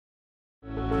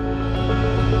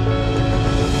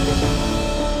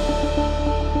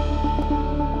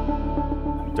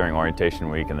during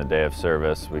orientation week and the day of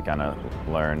service, we kind of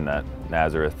learned that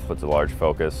Nazareth puts a large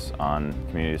focus on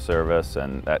community service,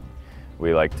 and that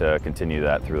we like to continue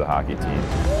that through the hockey team.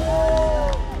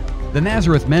 The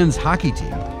Nazareth men's hockey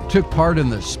team took part in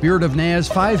the Spirit of Naz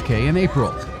 5K in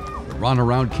April. The run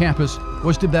around campus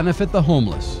was to benefit the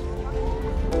homeless.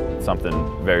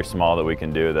 Something very small that we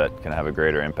can do that can have a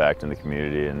greater impact in the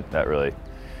community, and that really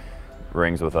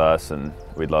rings with us, and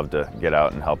we'd love to get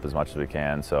out and help as much as we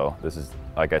can. So this is,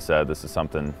 like I said, this is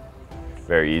something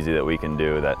very easy that we can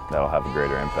do that'll have a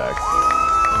greater impact.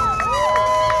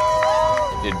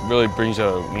 It really brings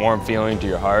a warm feeling to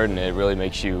your heart, and it really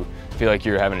makes you feel like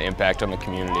you're having an impact on the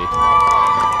community.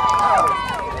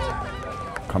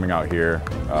 Coming out here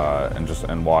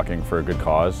and walking for a good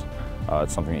cause,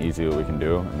 it's something easy that we can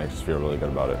do. It makes us feel really good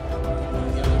about it.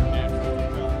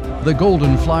 The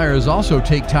Golden Flyers also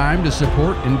take time to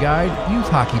support and guide youth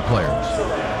hockey players.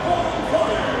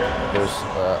 There's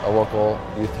a local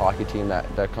youth hockey team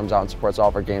that comes out and supports all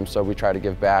of our games, so we try to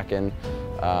give back, and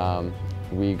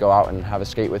we go out and have a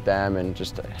skate with them and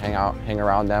just hang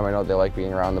around them. I know they like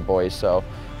being around the boys, so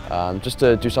just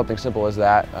to do something simple as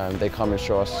that, they come and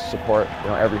show us support,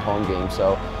 every home game.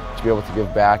 So to be able to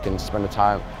give back and spend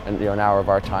an hour of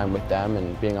our time with them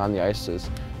and being on the ice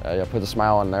is puts a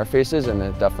smile on their faces, and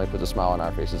it definitely puts a smile on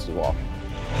our faces as well.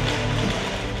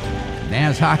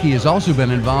 Naz Hockey has also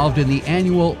been involved in the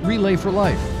annual Relay for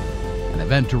Life, an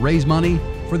event to raise money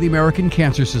for the American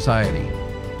Cancer Society.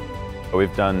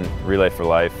 We've done Relay for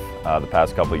Life the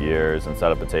past couple of years and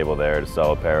set up a table there to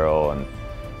sell apparel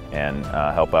and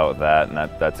help out with that, and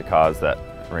that's a cause that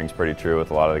rings pretty true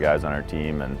with a lot of the guys on our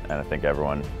team, and I think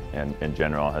everyone in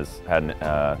general has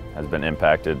been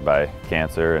impacted by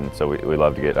cancer, and so we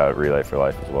love to get out Relay for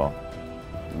Life as well.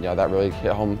 Yeah, that really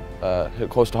hit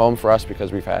close to home for us,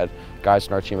 because we've had guys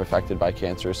on our team affected by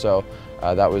cancer. So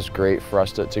that was great for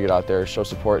us to get out there, show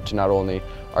support to not only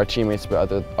our teammates but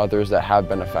others that have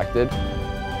been affected.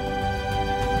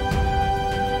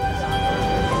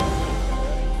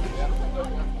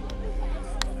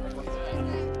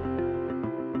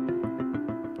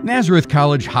 Nazareth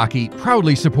College Hockey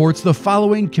proudly supports the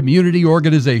following community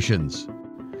organizations: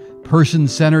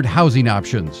 Person-Centered Housing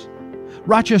Options,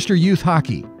 Rochester Youth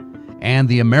Hockey, and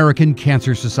the American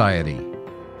Cancer Society.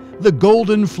 The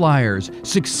Golden Flyers,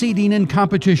 succeeding in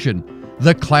competition,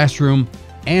 the classroom,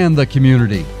 and the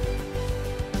community.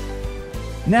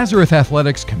 Nazareth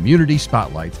Athletics Community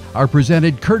Spotlights are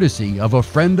presented courtesy of a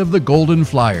friend of the Golden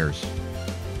Flyers.